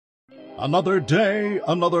Another day,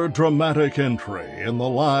 another dramatic entry in the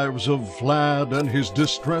lives of Vlad and his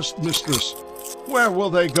distressed mistress. Where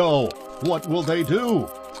will they go? What will they do?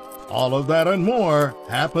 All of that and more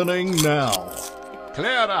happening now.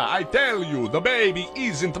 Clara, I tell you, the baby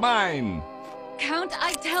isn't mine. Count,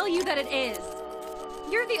 I tell you that it is.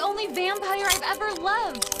 You're the only vampire I've ever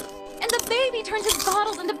loved. And the baby turns his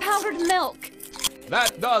bottles into powdered milk.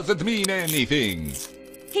 That doesn't mean anything.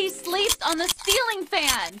 He sleeps on the ceiling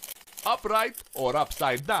fan. Upright or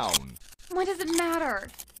upside down? What does it matter?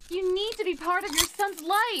 You need to be part of your son's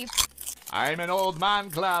life. I'm an old man,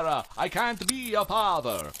 Clara. I can't be a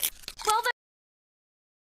father.